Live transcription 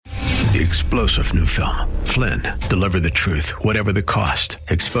The explosive new film, Flynn, deliver the truth, whatever the cost,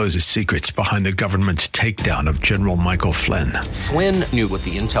 exposes secrets behind the government's takedown of General Michael Flynn. Flynn knew what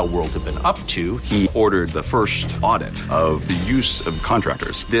the intel world had been up to. He ordered the first audit of the use of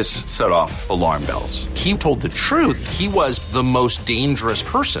contractors. This set off alarm bells. He told the truth. He was the most dangerous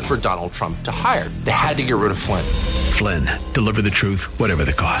person for Donald Trump to hire. They had to get rid of Flynn. Flynn, deliver the truth, whatever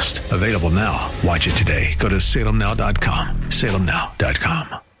the cost. Available now. Watch it today. Go to salemnow.com.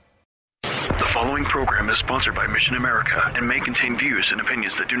 salemnow.com. The following program is sponsored by Mission America and may contain views and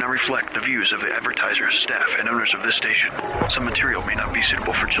opinions that do not reflect the views of the advertisers, staff, and owners of this station. Some material may not be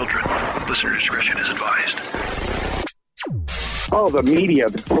suitable for children. Listener discretion is advised. Oh, the media.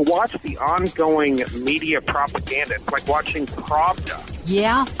 To watch the ongoing media propaganda, it's like watching Pravda.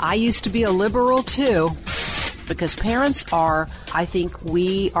 Yeah, I used to be a liberal, too. Because parents are, I think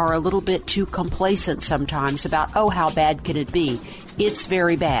we are a little bit too complacent sometimes about, oh, how bad can it be? It's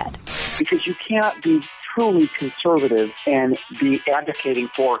very bad. Because you can't be truly conservative and be advocating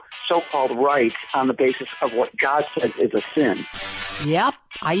for so-called rights on the basis of what God says is a sin. Yep,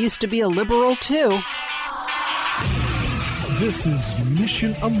 I used to be a liberal, too. This is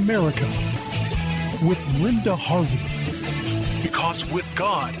Mission America with Linda Harvey. Because with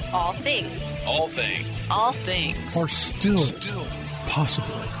God, all things are still possible.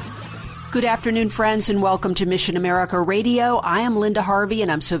 Good afternoon, friends, and welcome to Mission America Radio. I am Linda Harvey,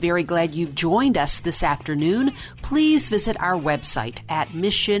 and I'm so very glad you've joined us this afternoon. Please visit our website at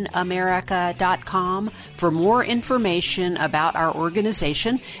missionamerica.com for more information about our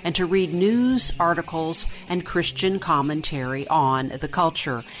organization and to read news, articles, and Christian commentary on the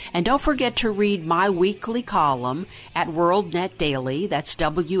culture. And don't forget to read my weekly column at WorldNet Daily, that's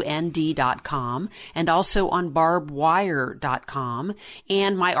WND.com, and also on barbedwire.com,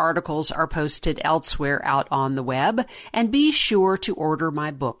 and my articles are posted elsewhere out on the web. And be sure to order my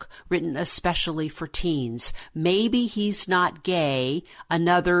book, written especially for teens, Maybe He's Not Gay,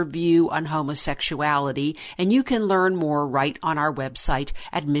 Another View on Homosexuality, and you can learn more right on our website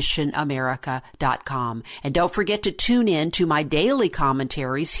at missionamerica.com. And don't forget to tune in to my daily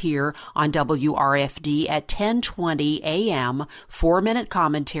commentaries here on WRFD at 10:20 a.m., 4-minute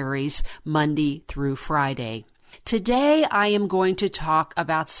commentaries, Monday through Friday. Today, I am going to talk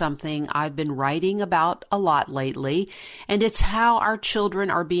about something I've been writing about a lot lately, and it's how our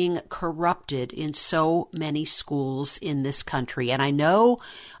children are being corrupted in so many schools in this country. And I know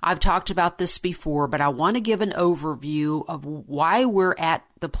I've talked about this before, but I want to give an overview of why we're at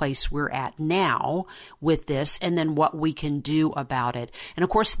the place we're at now with this, and then what we can do about it. And of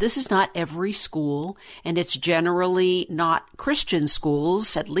course, this is not every school, and it's generally not Christian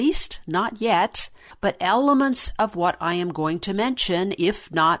schools, at least not yet, but elements of what I am going to mention,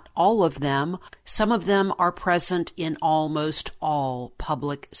 if not all of them, some of them are present in almost all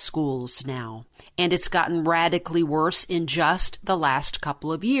public schools now. And it's gotten radically worse in just the last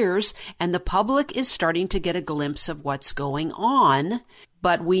couple of years, and the public is starting to get a glimpse of what's going on.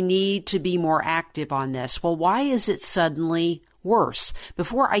 But we need to be more active on this. Well, why is it suddenly worse?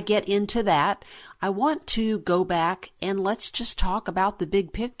 Before I get into that, I want to go back and let's just talk about the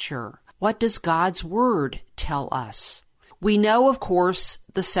big picture. What does God's Word tell us? We know, of course,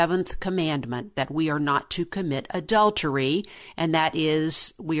 the 7th commandment, that we are not to commit adultery, and that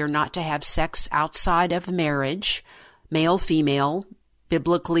is, we are not to have sex outside of marriage, male-female,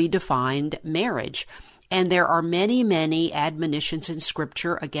 biblically defined marriage. And there are many, many admonitions in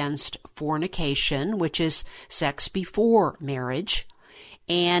Scripture against fornication, which is sex before marriage,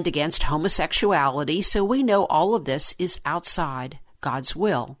 and against homosexuality. So we know all of this is outside God's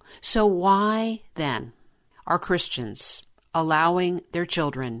will. So why then are Christians allowing their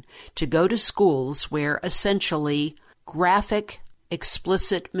children to go to schools where essentially graphic,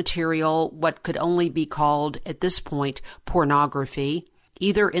 explicit material, what could only be called at this point pornography,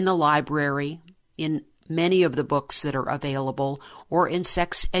 either in the library, in many of the books that are available, or in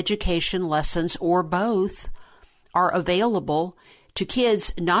sex education lessons, or both, are available to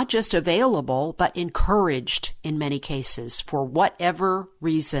kids, not just available, but encouraged in many cases for whatever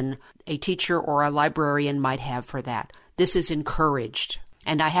reason a teacher or a librarian might have for that. This is encouraged.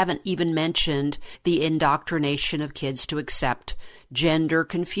 And I haven't even mentioned the indoctrination of kids to accept gender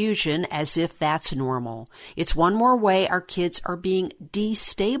confusion as if that's normal. It's one more way our kids are being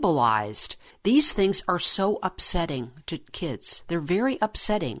destabilized. These things are so upsetting to kids. They're very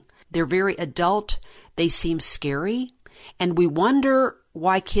upsetting. They're very adult. They seem scary. And we wonder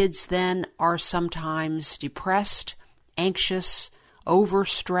why kids then are sometimes depressed, anxious,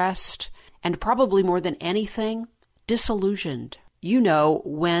 overstressed, and probably more than anything, disillusioned. You know,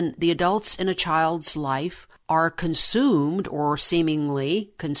 when the adults in a child's life are consumed or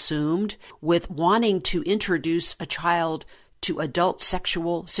seemingly consumed with wanting to introduce a child to adult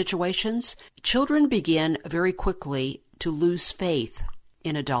sexual situations, children begin very quickly to lose faith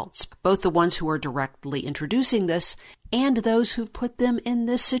in adults, both the ones who are directly introducing this and those who've put them in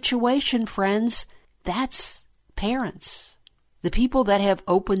this situation, friends. That's parents. The people that have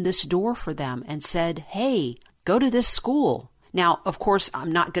opened this door for them and said, hey, go to this school. Now, of course,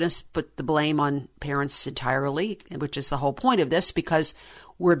 I'm not going to put the blame on parents entirely, which is the whole point of this, because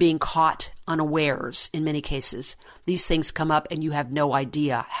we're being caught unawares in many cases. These things come up and you have no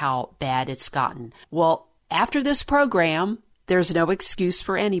idea how bad it's gotten. Well, after this program, there's no excuse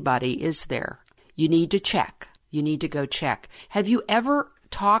for anybody, is there? You need to check. You need to go check. Have you ever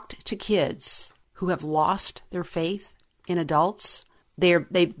talked to kids who have lost their faith in adults?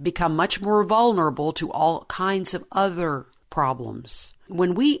 They've become much more vulnerable to all kinds of other problems.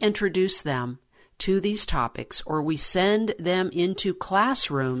 When we introduce them to these topics, or we send them into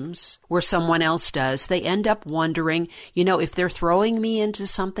classrooms where someone else does, they end up wondering, if they're throwing me into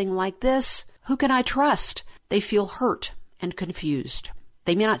something like this, who can I trust? They feel hurt and confused.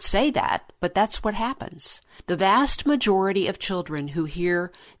 They may not say that, but that's what happens. The vast majority of children who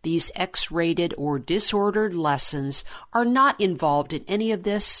hear these X-rated or disordered lessons are not involved in any of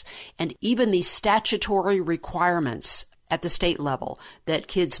this, and even these statutory requirements at the state level that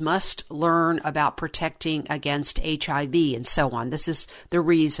kids must learn about protecting against HIV and so on. This is the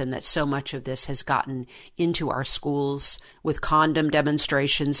reason that so much of this has gotten into our schools with condom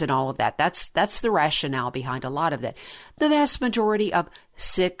demonstrations and all of that. That's the rationale behind a lot of that. The vast majority of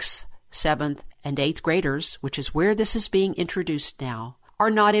 6th, 7th, and 8th graders, which is where this is being introduced now, are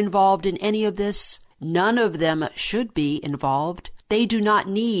not involved in any of this. None of them should be involved. They do not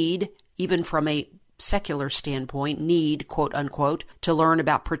need, even from a secular standpoint, need, quote unquote, to learn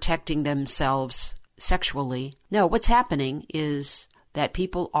about protecting themselves sexually. No, what's happening is that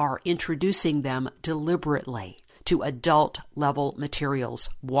people are introducing them deliberately to adult level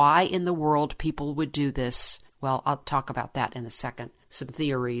materials. Why in the world people would do this? Well, I'll talk about that in a second. Some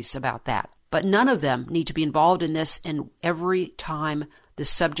theories about that. But none of them need to be involved in this, and every time the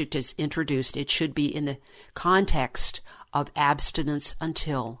subject is introduced, it should be in the context of abstinence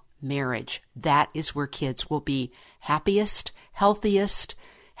until marriage. That is where kids will be happiest, healthiest,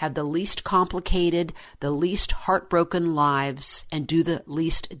 have the least complicated, the least heartbroken lives, and do the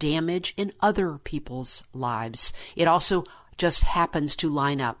least damage in other people's lives. It also just happens to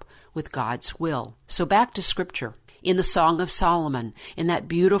line up with God's will. So back to Scripture. In the Song of Solomon, in that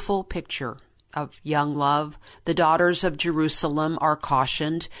beautiful picture of young love, the daughters of Jerusalem are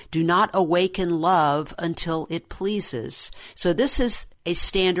cautioned, do not awaken love until it pleases. So this is a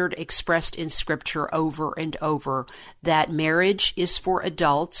standard expressed in Scripture over and over, that marriage is for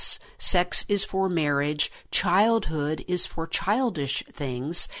adults, sex is for marriage, childhood is for childish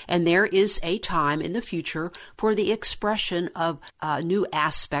things, and there is a time in the future for the expression of a new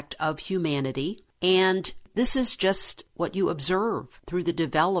aspect of humanity. And this is just what you observe through the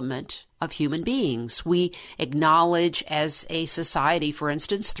development of human beings. We acknowledge as a society, for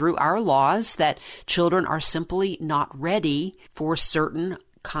instance, through our laws, that children are simply not ready for certain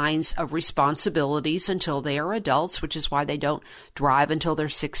kinds of responsibilities until they are adults, which is why they don't drive until they're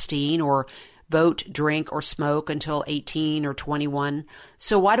 16 or vote, drink, or smoke until 18 or 21.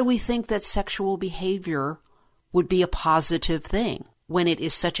 So why do we think that sexual behavior would be a positive thing when it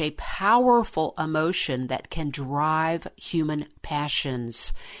is such a powerful emotion that can drive human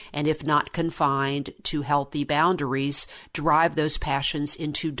passions, and if not confined to healthy boundaries, drive those passions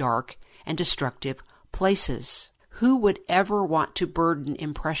into dark and destructive places? Who would ever want to burden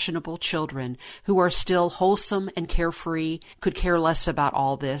impressionable children who are still wholesome and carefree, could care less about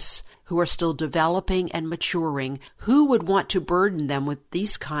all this, who are still developing and maturing? Who would want to burden them with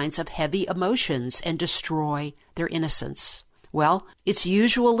these kinds of heavy emotions and destroy their innocence? Well, it's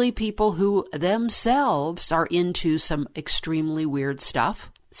usually people who themselves are into some extremely weird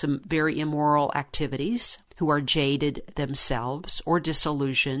stuff, some very immoral activities, who are jaded themselves or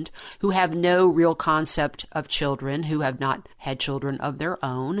disillusioned, who have no real concept of children, who have not had children of their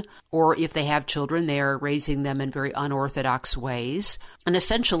own, or if they have children, they are raising them in very unorthodox ways. And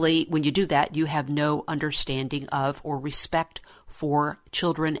essentially, when you do that, you have no understanding of or respect for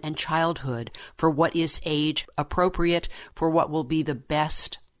children and childhood, for what is age appropriate, for what will be the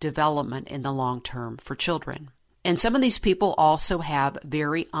best development in the long term for children. And some of these people also have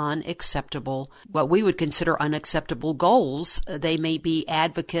very unacceptable, what we would consider unacceptable goals. They may be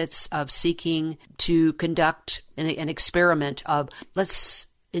advocates of seeking to conduct an experiment of, let's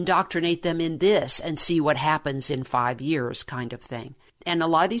indoctrinate them in this and see what happens in 5 years kind of thing. And a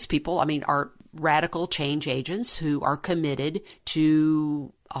lot of these people, are radical change agents who are committed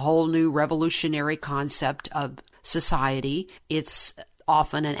to a whole new revolutionary concept of society. It's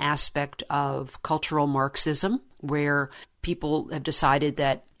often an aspect of cultural Marxism, where people have decided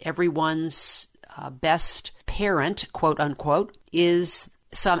that everyone's best parent, quote unquote, is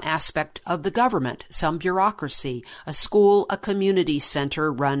some aspect of the government, some bureaucracy, a school, a community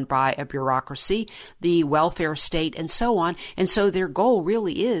center run by a bureaucracy, the welfare state, and so on. And so their goal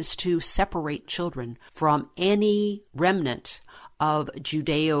really is to separate children from any remnant of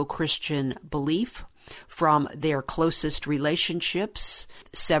Judeo-Christian belief, from their closest relationships,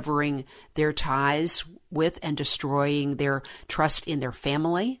 severing their ties with and destroying their trust in their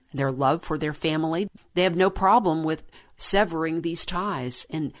family, their love for their family. They have no problem with severing these ties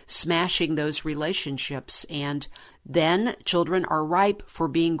and smashing those relationships. And then children are ripe for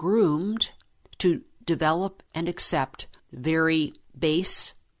being groomed to develop and accept very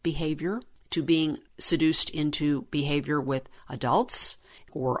base behavior, to being seduced into behavior with adults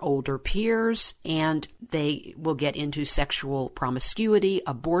or older peers, and they will get into sexual promiscuity,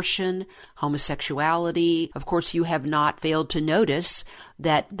 abortion, homosexuality. Of course, you have not failed to notice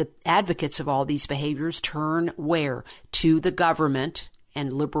that the advocates of all these behaviors turn where? To the government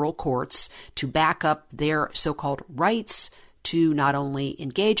and liberal courts to back up their so-called rights to not only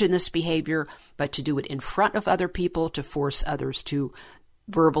engage in this behavior, but to do it in front of other people, to force others to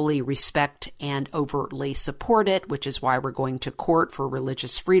verbally respect and overtly support it, which is why we're going to court for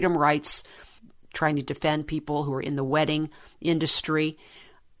religious freedom rights, trying to defend people who are in the wedding industry,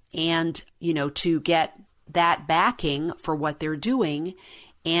 and, to get that backing for what they're doing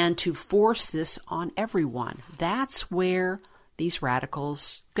and to force this on everyone. That's where these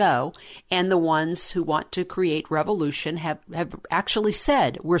radicals go. And the ones who want to create revolution have actually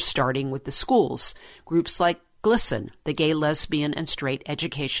said, we're starting with the schools. Groups like GLSEN, the Gay, Lesbian, and Straight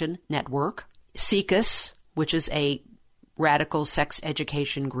Education Network, SIECUS, which is a radical sex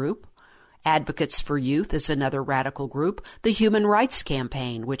education group, Advocates for Youth is another radical group, the Human Rights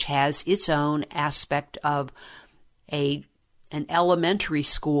Campaign, which has its own aspect of an elementary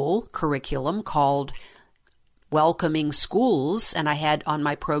school curriculum called Welcoming Schools, and I had on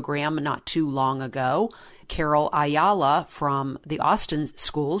my program not too long ago Carol Ayala from the Austin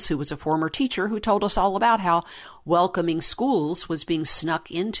schools, who was a former teacher, who told us all about how Welcoming Schools was being snuck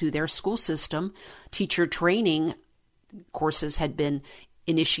into their school system. Teacher training courses had been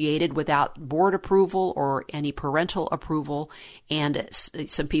initiated without board approval or any parental approval, and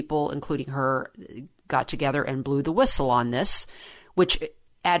some people, including her, got together and blew the whistle on this, which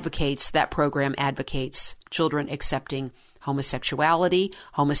that program advocates children accepting homosexuality,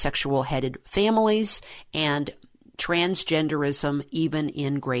 homosexual-headed families, and transgenderism even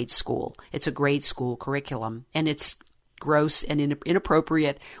in grade school. It's a grade school curriculum, and it's gross and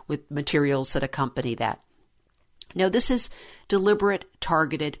inappropriate with materials that accompany that. Now, this is deliberate,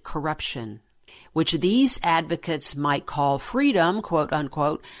 targeted corruption, which these advocates might call freedom, quote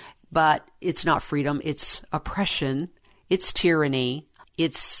unquote, but it's not freedom, it's oppression, it's tyranny,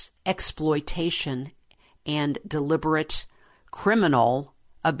 it's exploitation and deliberate criminal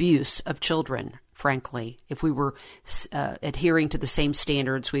abuse of children, frankly. If we were adhering to the same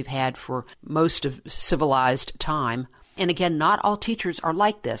standards we've had for most of civilized time. And again, not all teachers are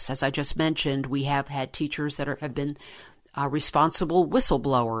like this. As I just mentioned, we have had teachers that have been responsible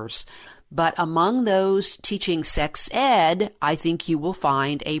whistleblowers. But among those teaching sex ed, I think you will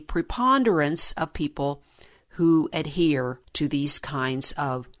find a preponderance of people who adhere to these kinds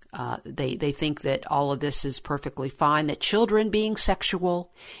of, they think that all of this is perfectly fine, that children being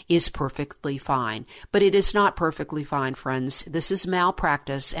sexual is perfectly fine. But it is not perfectly fine, friends. This is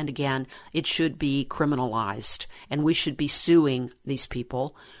malpractice, and again, it should be criminalized, and we should be suing these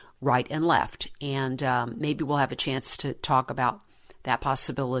people right and left. And maybe we'll have a chance to talk about that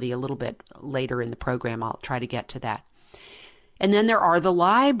possibility a little bit later in the program. I'll try to get to that. And then there are the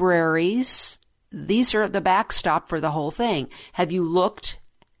libraries. These are the backstop for the whole thing. Have you looked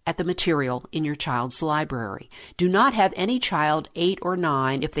at the material in your child's library? Do not have any child 8 or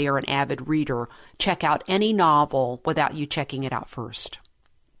 9, if they are an avid reader, check out any novel without you checking it out first,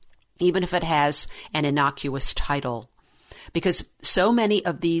 even if it has an innocuous title. Because so many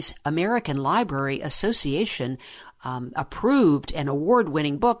of these American Library Association approved and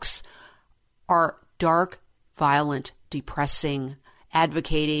award-winning books are dark, violent, depressing,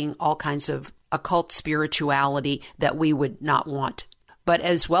 advocating all kinds of occult spirituality that we would not want. But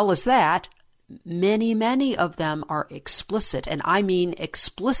as well as that, many of them are explicit, and I mean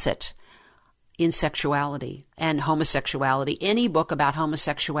explicit, in sexuality and homosexuality. Any book about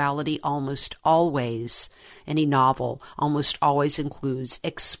homosexuality almost always, any novel almost always includes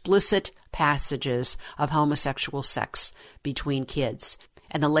explicit passages of homosexual sex between kids.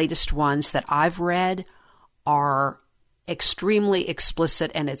 And the latest ones that I've read are extremely explicit,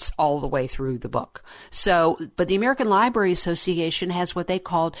 and it's all the way through the book. So, but the American Library Association has what they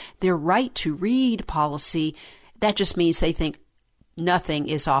called their right to read policy. That just means they think nothing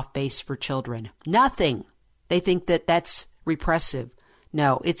is off base for children. Nothing. They think that that's repressive.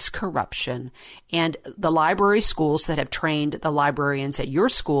 No, it's corruption. And the library schools that have trained the librarians at your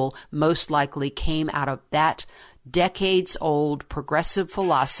school most likely came out of that decades-old progressive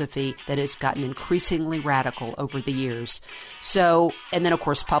philosophy that has gotten increasingly radical over the years. So, and then, of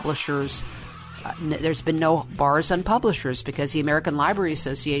course, publishers, there's been no bars on publishers because the American Library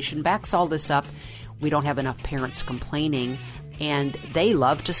Association backs all this up. We don't have enough parents complaining, and they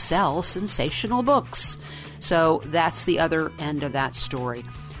love to sell sensational books. So that's the other end of that story.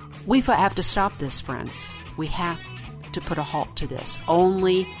 We have to stop this, friends. We have to put a halt to this.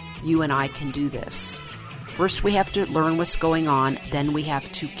 Only you and I can do this. First, we have to learn what's going on. Then we have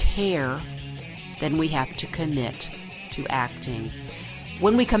to care. Then we have to commit to acting.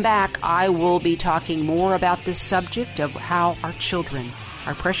 When we come back, I will be talking more about this subject of how our children,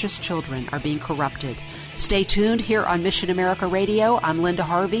 our precious children, are being corrupted. Stay tuned here on Mission America Radio. I'm Linda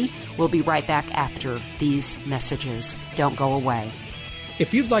Harvey. We'll be right back after these messages. Don't go away.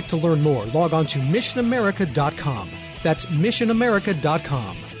 If you'd like to learn more, log on to missionamerica.com. That's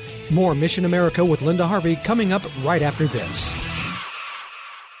missionamerica.com. More Mission America with Linda Harvey coming up right after this.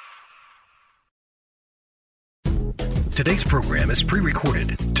 Today's program is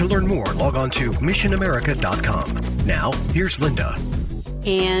pre-recorded. To learn more, log on to missionamerica.com. Now, here's Linda.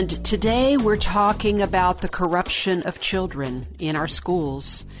 And today we're talking about the corruption of children in our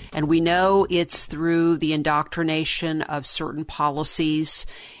schools. And we know it's through the indoctrination of certain policies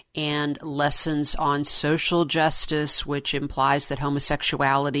and lessons on social justice, which implies that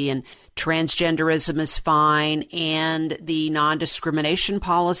homosexuality and transgenderism is fine, and the non-discrimination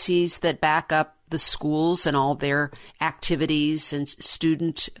policies that back up the schools and all their activities and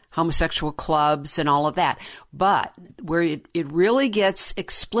student homosexual clubs and all of that. But where it really gets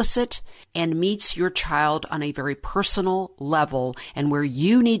explicit and meets your child on a very personal level and where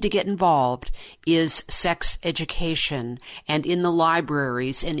you need to get involved is sex education, and in the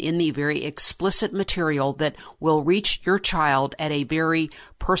libraries and in the very explicit material that will reach your child at a very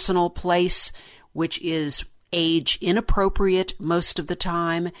personal place, which is age inappropriate most of the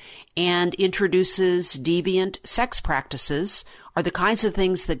time, and introduces deviant sex practices, are the kinds of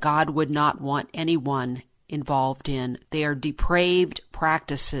things that God would not want anyone involved in. They are depraved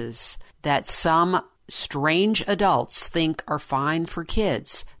practices that some strange adults think are fine for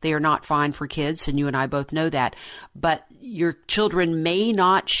kids. They are not fine for kids, and you and I both know that. But your children may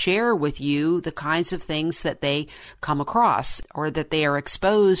not share with you the kinds of things that they come across or that they are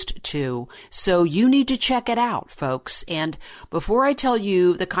exposed to. So you need to check it out, folks. And before I tell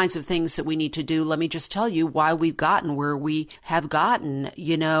you the kinds of things that we need to do, let me just tell you why we've gotten where we have gotten.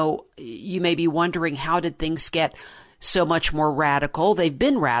 You know, you may be wondering, how did things get so much more radical? They've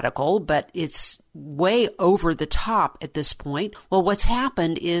been radical, but it's way over the top at this point. Well, what's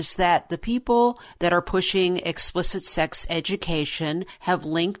happened is that the people that are pushing explicit sex education have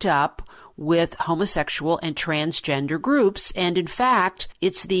linked up with homosexual and transgender groups. And in fact,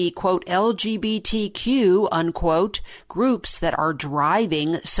 it's the, quote, LGBTQ, unquote, groups that are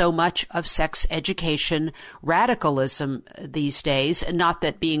driving so much of sex education radicalism these days. Not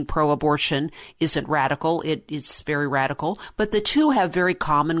that being pro-abortion isn't radical. It's very radical. But the two have very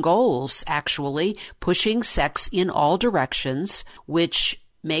common goals, actually, pushing sex in all directions, which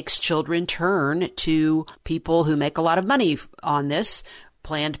makes children turn to people who make a lot of money on this.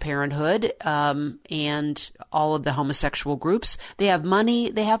 Planned Parenthood, and all of the homosexual groups. They have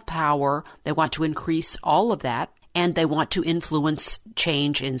money, they have power, they want to increase all of that, and they want to influence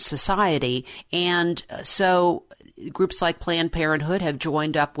change in society. And so groups like Planned Parenthood have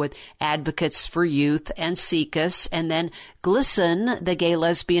joined up with Advocates for Youth and SIECUS, and then GLSEN, the Gay,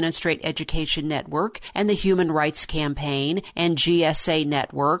 Lesbian, and Straight Education Network, and the Human Rights Campaign, and GSA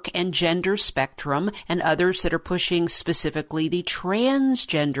Network, and Gender Spectrum, and others that are pushing specifically the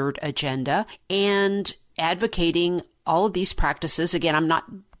transgendered agenda and advocating all of these practices. Again, I'm not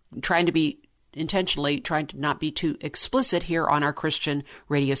trying to be intentionally trying to not be too explicit here on our Christian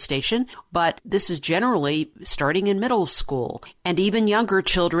radio station, but this is generally starting in middle school. And even younger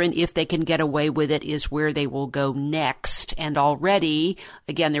children, if they can get away with it, is where they will go next. And already,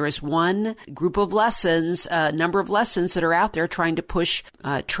 again, there is one group of lessons, a number of lessons that are out there trying to push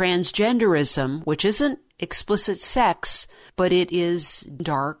transgenderism, which isn't explicit sex, but it is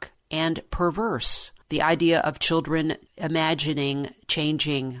dark and perverse. The idea of children imagining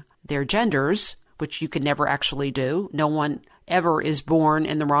changing their genders, which you can never actually do. No one ever is born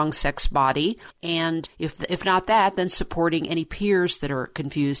in the wrong sex body. And if not that, then supporting any peers that are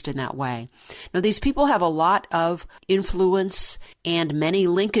confused in that way. Now, these people have a lot of influence and many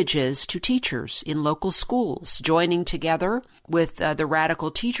linkages to teachers in local schools. Joining together with the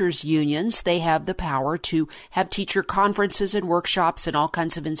radical teachers unions, they have the power to have teacher conferences and workshops and all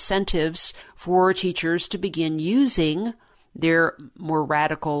kinds of incentives for teachers to begin using their more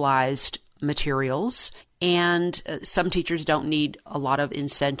radicalized materials. And some teachers don't need a lot of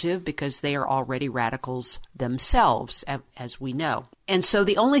incentive because they are already radicals themselves, as we know. And so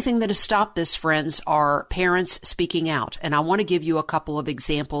the only thing that has stopped this, friends, are parents speaking out. And I want to give you a couple of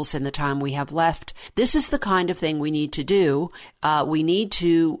examples in the time we have left. This is the kind of thing we need to do. We need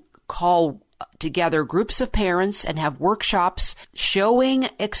to call together groups of parents and have workshops showing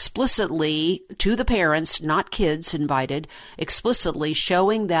explicitly to the parents, not kids invited, explicitly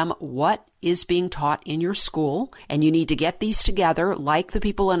showing them what is being taught in your school. And you need to get these together like the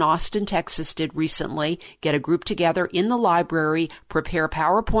people in Austin, Texas did recently. Get a group together in the library, prepare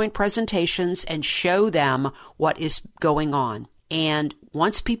PowerPoint presentations, and show them what is going on. And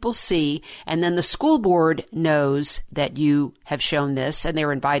once people see, and then the school board knows that you have shown this, and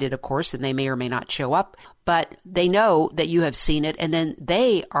they're invited, of course, and they may or may not show up, but they know that you have seen it, and then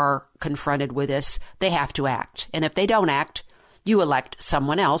they are confronted with this. They have to act. And if they don't act, you elect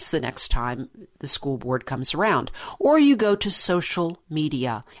someone else the next time the school board comes around. Or you go to social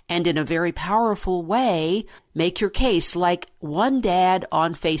media and in a very powerful way, make your case, like one dad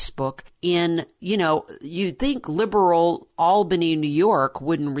on Facebook in, you'd think liberal Albany, New York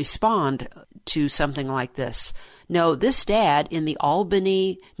wouldn't respond to something like this. No, this dad in the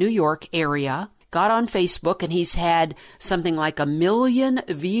Albany, New York area got on Facebook, and he's had something like 1 million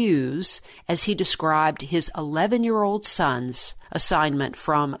views as he described his 11-year-old son's assignment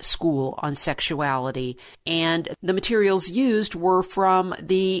from school on sexuality. And the materials used were from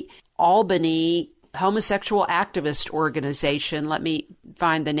the Albany homosexual activist organization. Let me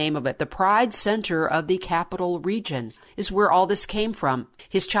find the name of it. The Pride Center of the Capital Region is where all this came from.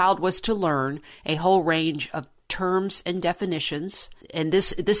 His child was to learn a whole range of terms and definitions. And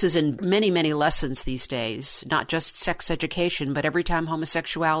this is in many, many lessons these days, not just sex education, but every time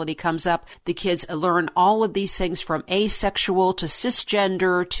homosexuality comes up, the kids learn all of these things from asexual to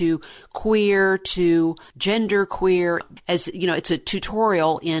cisgender to queer to genderqueer. As you know, it's a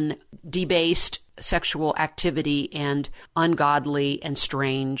tutorial in debased sexual activity and ungodly and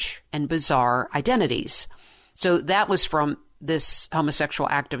strange and bizarre identities. So that was from this homosexual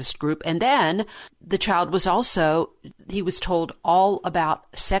activist group. And then the child was he was told all about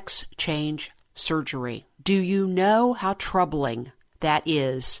sex change surgery. Do you know how troubling that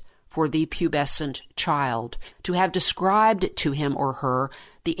is for the pubescent child to have described to him or her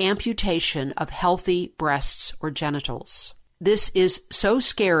the amputation of healthy breasts or genitals? This is so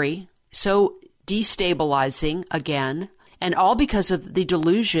scary, so destabilizing again, and all because of the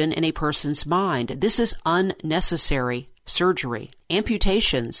delusion in a person's mind. This is unnecessary surgery,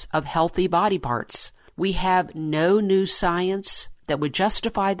 amputations of healthy body parts. We have no new science that would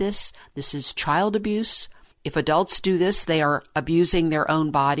justify this. This is child abuse. If adults do this, they are abusing their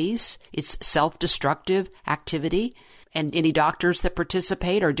own bodies. It's self-destructive activity. And any doctors that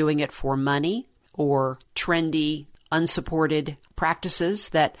participate are doing it for money or trendy, unsupported practices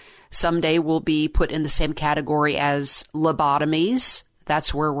that someday will be put in the same category as lobotomies.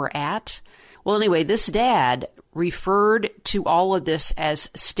 That's where we're at. Well, anyway, this dad referred to all of this as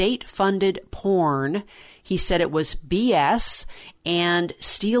state-funded porn. He said it was BS and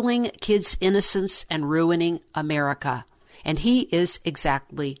stealing kids' innocence and ruining America. And he is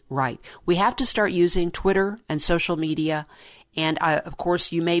exactly right. We have to start using Twitter and social media. And of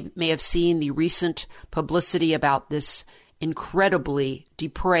course, you may have seen the recent publicity about this incredibly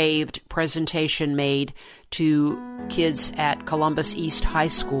depraved presentation made to kids at Columbus East High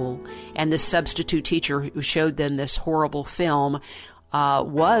School. And this substitute teacher who showed them this horrible film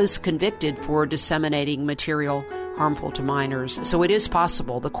was convicted for disseminating material harmful to minors. So it is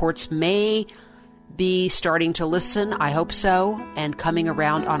possible. The courts may be starting to listen, I hope so, and coming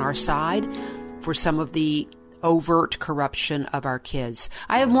around on our side for some of the overt corruption of our kids.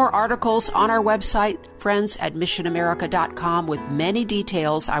 I have more articles on our website, friends, at missionamerica.com, with many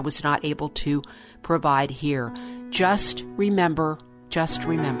details I was not able to provide here. Just remember,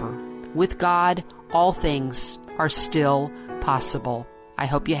 with God, all things are still possible. I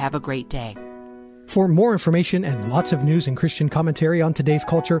hope you have a great day. For more information and lots of news and Christian commentary on today's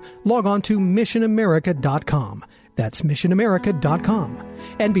culture, log on to missionamerica.com. That's missionamerica.com.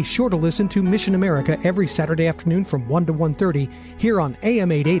 And be sure to listen to Mission America every Saturday afternoon from 1 to 1:30 here on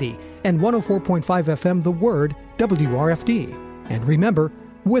AM 880 and 104.5 FM The Word, WRFD. And remember,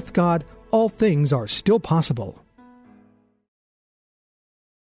 with God, all things are still possible.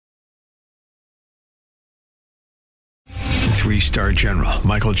 Three-star General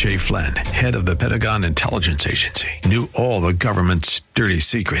Michael J. Flynn, head of the Pentagon Intelligence Agency, knew all the government's dirty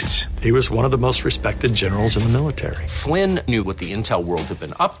secrets. He was one of the most respected generals in the military. Flynn knew what the intel world had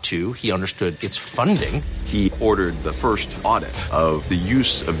been up to. He understood its funding. He ordered the first audit of the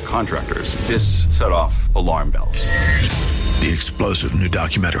use of contractors. This set off alarm bells. The explosive new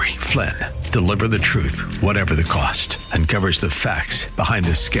documentary, Flynn, Deliver the Truth, Whatever the Cost, uncovers the facts behind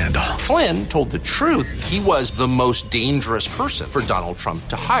this scandal. Flynn told the truth. He was the most dangerous person for Donald Trump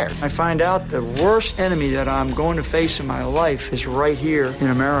to hire. I find out the worst enemy that I'm going to face in my life is right here in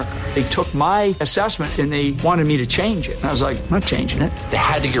America. They took my assessment and they wanted me to change it. And I was like, I'm not changing it. They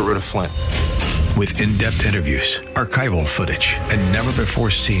had to get rid of Flynn. With in-depth interviews, archival footage, and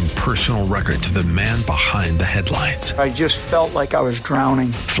never-before-seen personal records of the man behind the headlines. I just felt like I was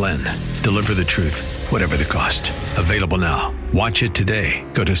drowning. Flynn, Deliver the Truth, Whatever the Cost. Available now. Watch it today.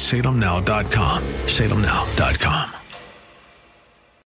 Go to salemnow.com. salemnow.com.